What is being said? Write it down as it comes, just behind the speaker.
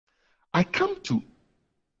I come to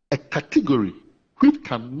a category which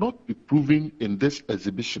cannot be proven in this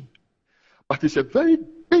exhibition, but it's a very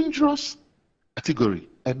dangerous category,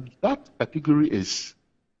 and that category is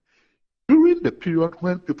during the period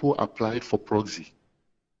when people applied for proxy.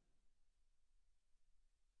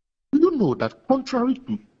 Do you know that contrary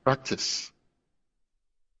to practice,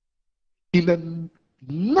 in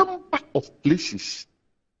a number of places,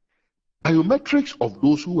 biometrics of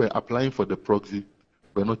those who were applying for the proxy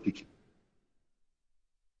were not taken?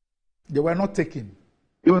 They were not taken.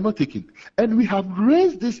 They were not taken. And we have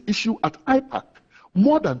raised this issue at IPAC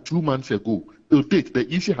more than 2 months ago. To date, the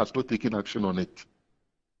EC has not taken action on it.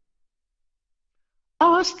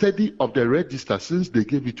 Our study of the register, since they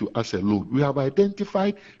gave it to us alone, we have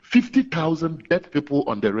identified 50,000 dead people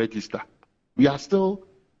on the register. We are still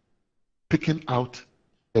picking out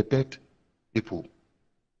the dead people.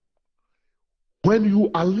 When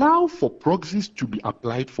you allow for proxies to be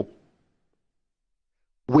applied for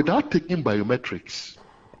without taking biometrics,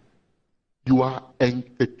 you are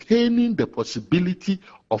entertaining the possibility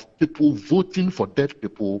of people voting for dead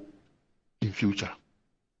people in future.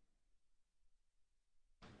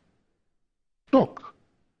 Look,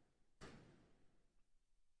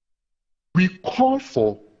 we call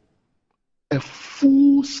for a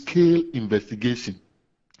full-scale investigation,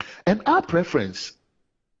 and our preference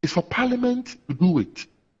is for Parliament to do it.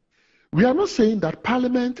 We are not saying that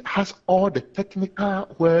Parliament has all the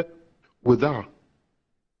technical wherewithal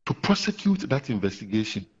to prosecute that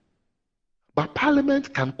investigation, but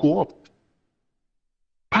Parliament can co-opt.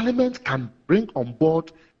 Parliament can bring on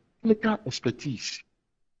board technical expertise.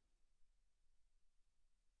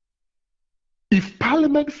 If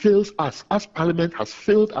Parliament fails us, as Parliament has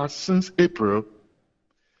failed us since April,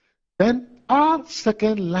 then our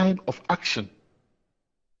second line of action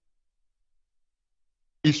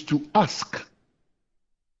is to ask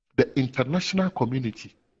the international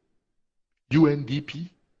community, UNDP,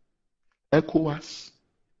 ECOWAS,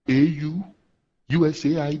 AU,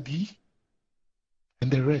 USAID, and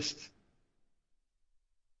the rest,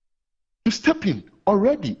 to step in.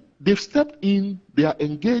 Already, they've stepped in, they are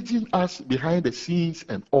engaging us behind the scenes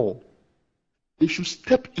and all. They should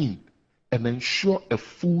step in and ensure a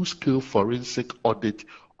full-scale forensic audit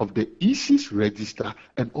of the EC's register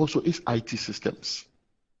and also its IT systems.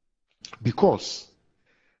 Because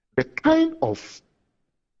the kind of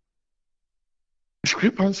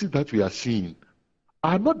discrepancies that we are seeing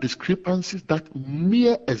are not discrepancies that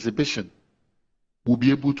mere exhibition will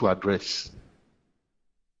be able to address.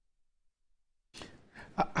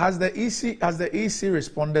 Has the EC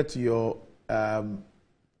responded to your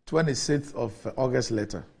 26th of August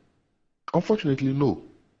letter? Unfortunately, no.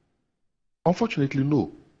 Unfortunately,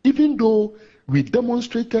 no. Even though we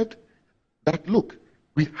demonstrated that, look,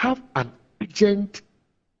 we have an urgent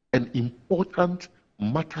and important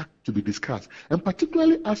matter to be discussed, and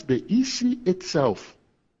particularly as the EC itself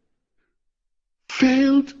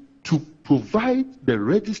failed to provide the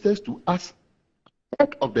registers to us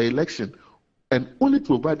ahead of the election and only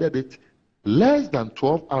provided it less than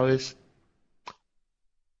 12 hours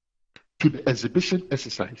to the exhibition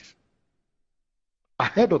exercise.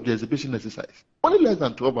 Ahead of the exhibition exercise. Only less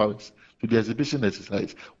than 12 hours to the exhibition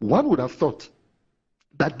exercise. One would have thought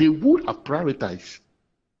that they would have prioritized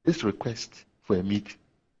this request for a meeting.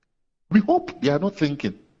 We hope they are not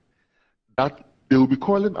thinking that they will be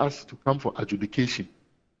calling us to come for adjudication,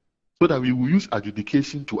 so that we will use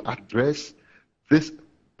adjudication to address this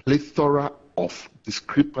plethora of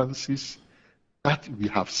discrepancies that we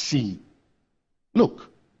have seen.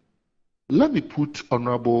 Look, let me put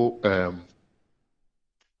Honorable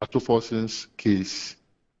Atofosin's case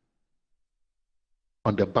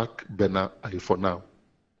on the back burner for now.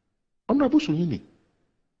 Honorable Sunyini,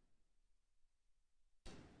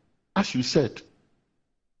 as you said,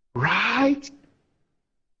 right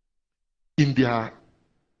in their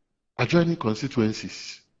adjoining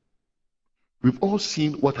constituencies, we've all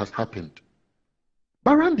seen what has happened.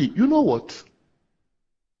 But Randy, you know what?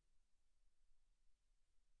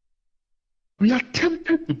 We are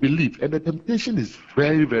tempted to believe, and the temptation is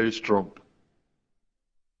very, very strong,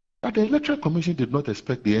 that the Electoral Commission did not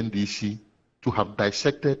expect the NDC to have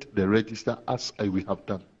dissected the register as we have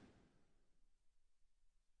done.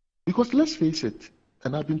 Because let's face it,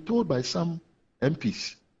 and I've been told by some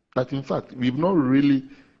MPs that in fact we've not really,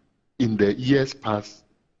 in the years past,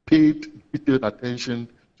 paid detailed attention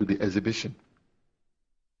to the exhibition.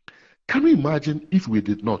 Can you imagine if we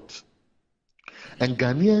did not? And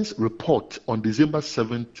Ghanaians report on December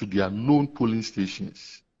 7th to their known polling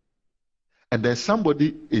stations, and then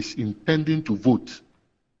somebody is intending to vote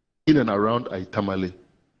in and around Aitamale,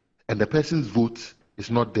 and the person's vote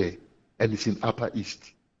is not there. and it's in Upper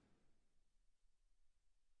East.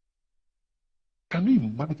 Can you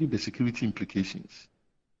imagine the security implications?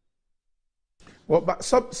 Well, but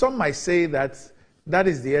some might say that that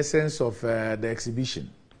is the essence of the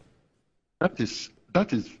exhibition. That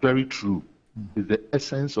is very true. It's the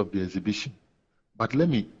essence of the exhibition. But let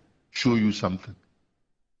me show you something.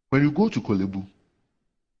 When you go to Kolebu,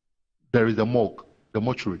 there is the morgue, the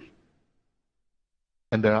mortuary,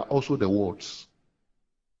 and there are also the wards.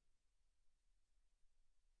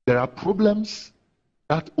 There are problems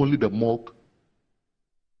that only the morgue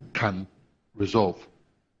can resolve.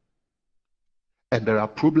 And there are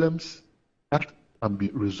problems that can be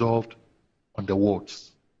resolved on the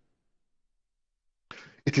wards.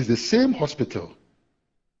 It is the same hospital.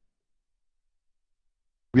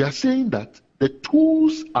 We are saying that the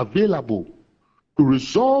tools available to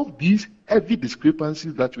resolve these heavy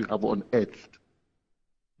discrepancies that we have unearthed,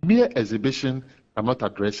 mere exhibition cannot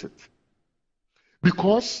address it.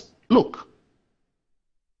 Because, look,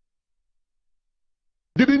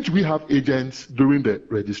 didn't we have agents during the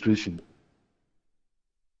registration?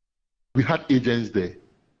 We had agents there.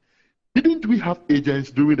 Didn't we have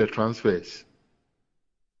agents during the transfers?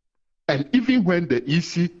 And even when the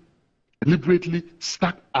EC deliberately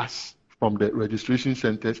stuck us from the registration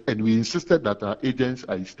centers and we insisted that our agents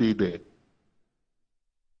stay there.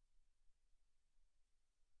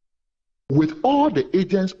 With all the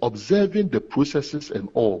agents observing the processes and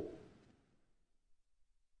all,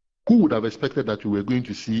 who would have expected that we were going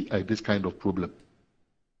to see this kind of problem?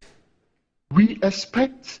 We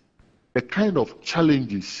expect the kind of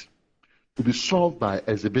challenges to be solved by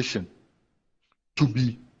exhibition, to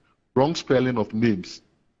be wrong spelling of names,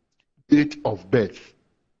 date of birth,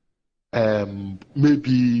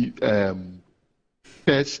 maybe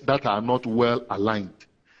tests that are not well aligned.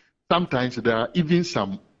 Sometimes there are even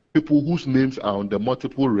some people whose names are on the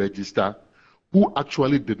multiple register who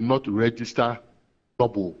actually did not register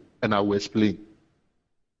double, and I will explain.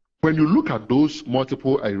 When you look at those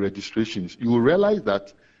multiple registrations, you will realize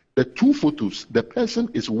that the two photos, the person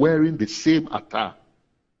is wearing the same attire,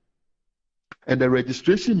 and the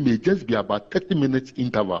registration may just be about 30 minutes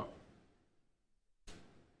interval.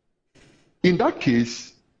 In that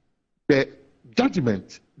case, the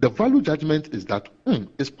judgment, the value judgment is that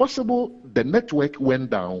it's possible the network went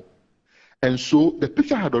down, and so the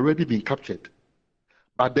picture had already been captured.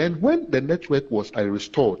 But then when the network was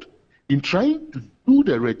restored, in trying to do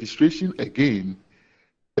the registration again,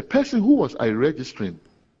 the person who was registering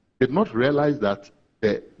did not realize that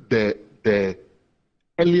the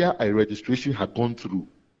earlier registration had gone through.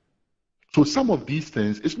 So some of these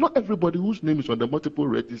things, it's not everybody whose name is on the multiple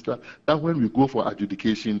register that when we go for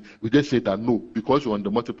adjudication, we just say that no, because you're on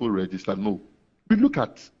the multiple register, no. We look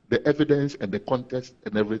at the evidence and the context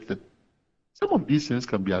and everything. Some of these things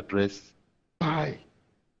can be addressed by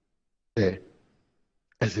the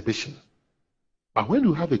exhibition. But when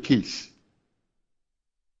you have a case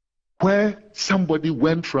where somebody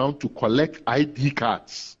went round to collect ID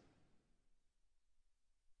cards,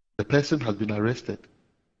 the person has been arrested,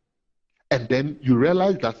 and then you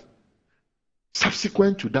realize that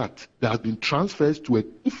subsequent to that, there have been transfers to a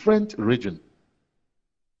different region.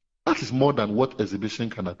 That is more than what exhibition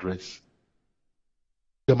can address.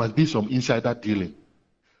 There must be some insider dealing.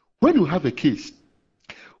 When you have a case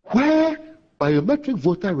where biometric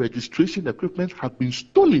voter registration equipment has been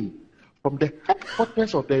stolen from the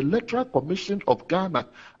headquarters of the Electoral Commission of Ghana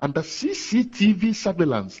under CCTV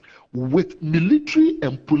surveillance with military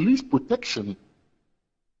and police protection,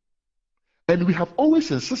 and we have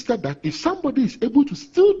always insisted that if somebody is able to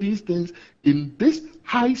steal these things in this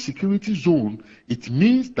high security zone, it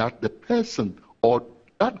means that the person or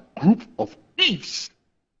that group of thieves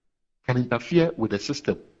can interfere with the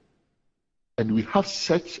system. And we have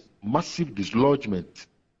such massive dislodgement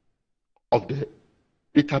of the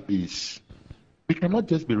database. We cannot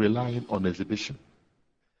just be relying on exhibition.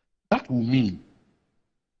 That will mean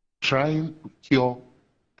trying to cure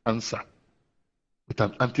cancer with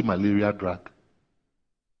an anti-malaria drug.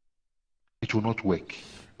 It will not work.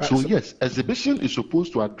 So yes, exhibition is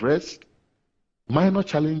supposed to address minor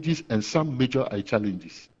challenges and some major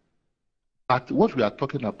challenges. But what we are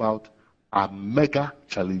talking about are mega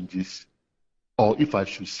challenges, or if I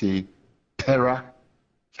should say, terror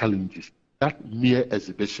challenges that mere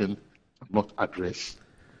exhibition cannot address.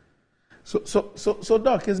 So,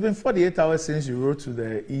 Doc, it's been 48 hours since you wrote to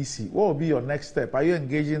the EC. What will be your next step? Are you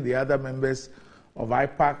engaging the other members of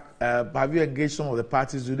IPAC? Have you engaged some of the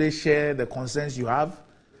parties? Do they share the concerns you have?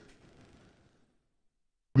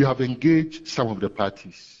 We have engaged some of the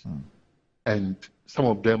parties, and some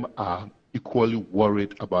of them are equally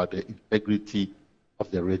worried about the integrity of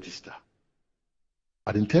the register.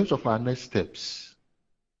 But in terms of our next steps,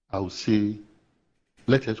 I would say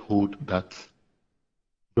let us hold that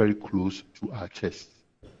very close to our chest.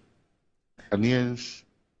 Ghanaians,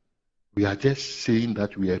 we are just saying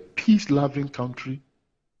that we are a peace-loving country.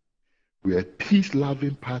 We are a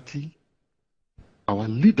peace-loving party. Our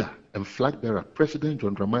leader and flag bearer, President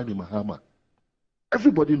John Dramani Mahama,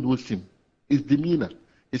 everybody knows him, his demeanor,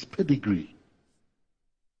 his pedigree.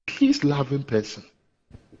 Peace-loving person.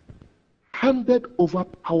 Handed over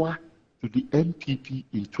power to the NPP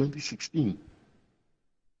in 2016.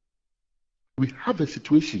 We have a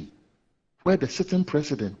situation where the sitting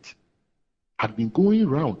president had been going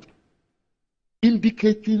around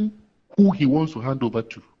indicating who he wants to hand over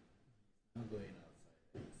to,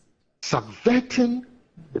 subverting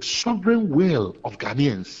the sovereign will of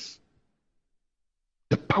Ghanaians,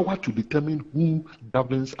 the power to determine who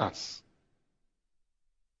governs us.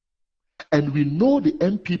 And we know the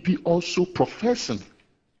NPP also professing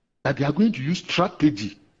that they are going to use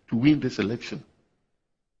strategy to win this election.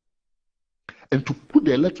 And to put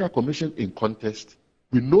the Electoral Commission in context,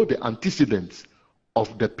 we know the antecedents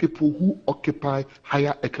of the people who occupy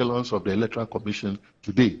higher echelons of the Electoral Commission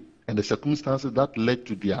today and the circumstances that led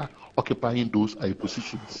to their occupying those high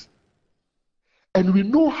positions. And we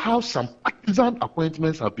know how some partisan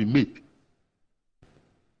appointments have been made.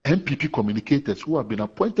 NPP communicators who have been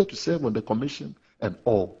appointed to serve on the commission and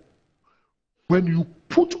all. When you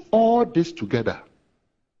put all this together,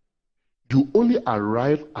 you only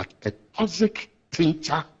arrive at a toxic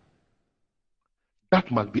tincture that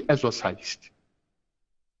must be exorcised.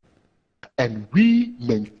 And we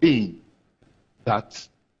maintain that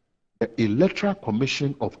the Electoral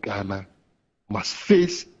Commission of Ghana must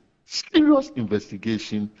face serious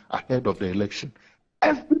investigation ahead of the election.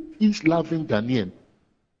 Every peace-loving Ghanaian,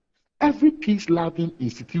 every peace-loving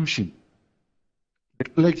institution, the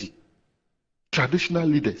clergy, traditional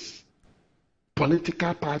leaders,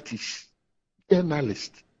 political parties,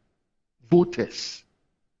 journalists, voters,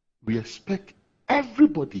 we expect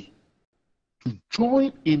everybody to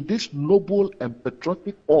join in this noble and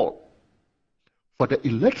patriotic call for the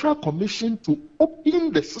Electoral Commission to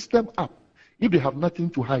open the system up if they have nothing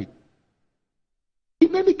to hide.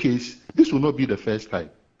 In any case, this will not be the first time.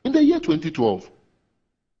 In the year 2012,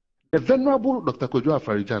 the Venerable Dr. Kojo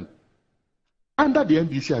Afarijan, under the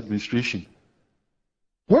NDC administration,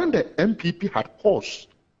 when the MPP had cause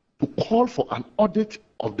to call for an audit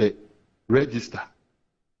of the register,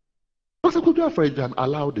 Dr. Kojo Afarijan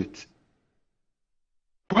allowed it.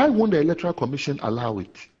 Why won't the Electoral Commission allow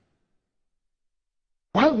it?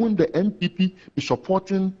 Why won't the MPP be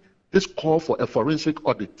supporting this call for a forensic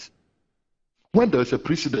audit when there is a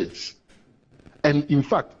precedence? And in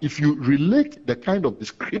fact, if you relate the kind of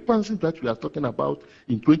discrepancies that we are talking about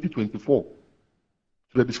in 2024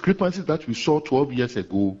 to the discrepancies that we saw 12 years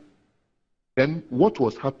ago, then what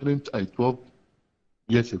was happening 12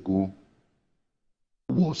 years ago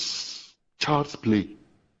was child's play.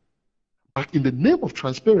 But in the name of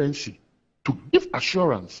transparency, to give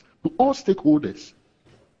assurance to all stakeholders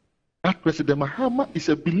that President Mahama is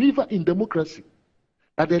a believer in democracy,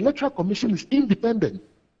 that the Electoral Commission is independent,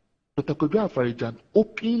 Dr. Kojo Afarijan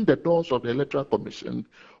opened the doors of the Electoral Commission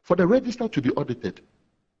for the register to be audited.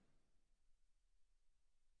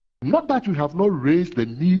 Not that we have not raised the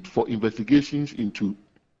need for investigations into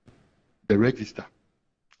the register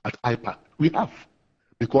at IPAC. We have.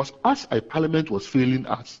 Because as a parliament was failing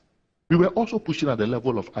us, we were also pushing at the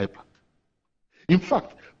level of IPAC. In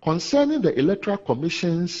fact, concerning the Electoral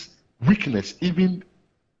Commission's weakness, even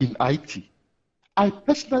in IT, I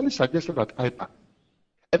personally suggested at IPAC,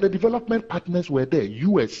 and the development partners were there,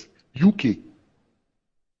 US, UK,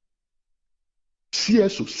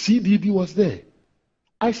 CSO, CDD was there.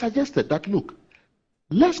 I suggested that, look,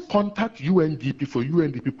 let's contact UNDP for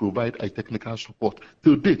UNDP provide a technical support.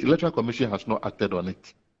 Till date, the Electoral Commission has not acted on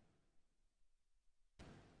it.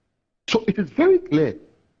 So it is very clear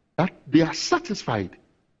that they are satisfied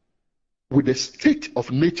with the state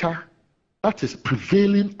of nature that is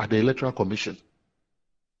prevailing at the Electoral Commission.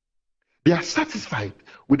 They are satisfied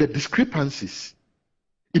with the discrepancies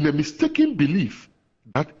in a mistaken belief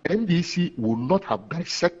that NDC will not have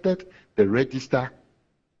dissected the register,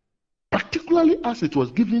 particularly as it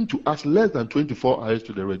was given to us less than 24 hours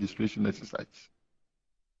to the registration exercise.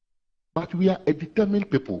 But we are a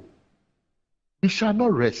determined people. We shall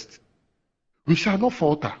not rest. We shall not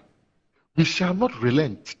falter. We shall not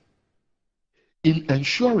relent in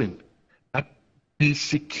ensuring that we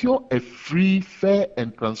secure a free, fair,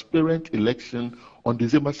 and transparent election on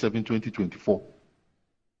December 7, 2024.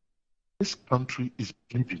 This country is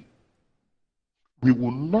bleeding. We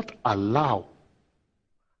will not allow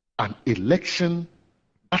an election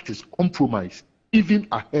That is compromise, even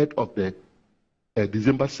ahead of the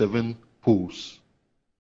December 7 polls.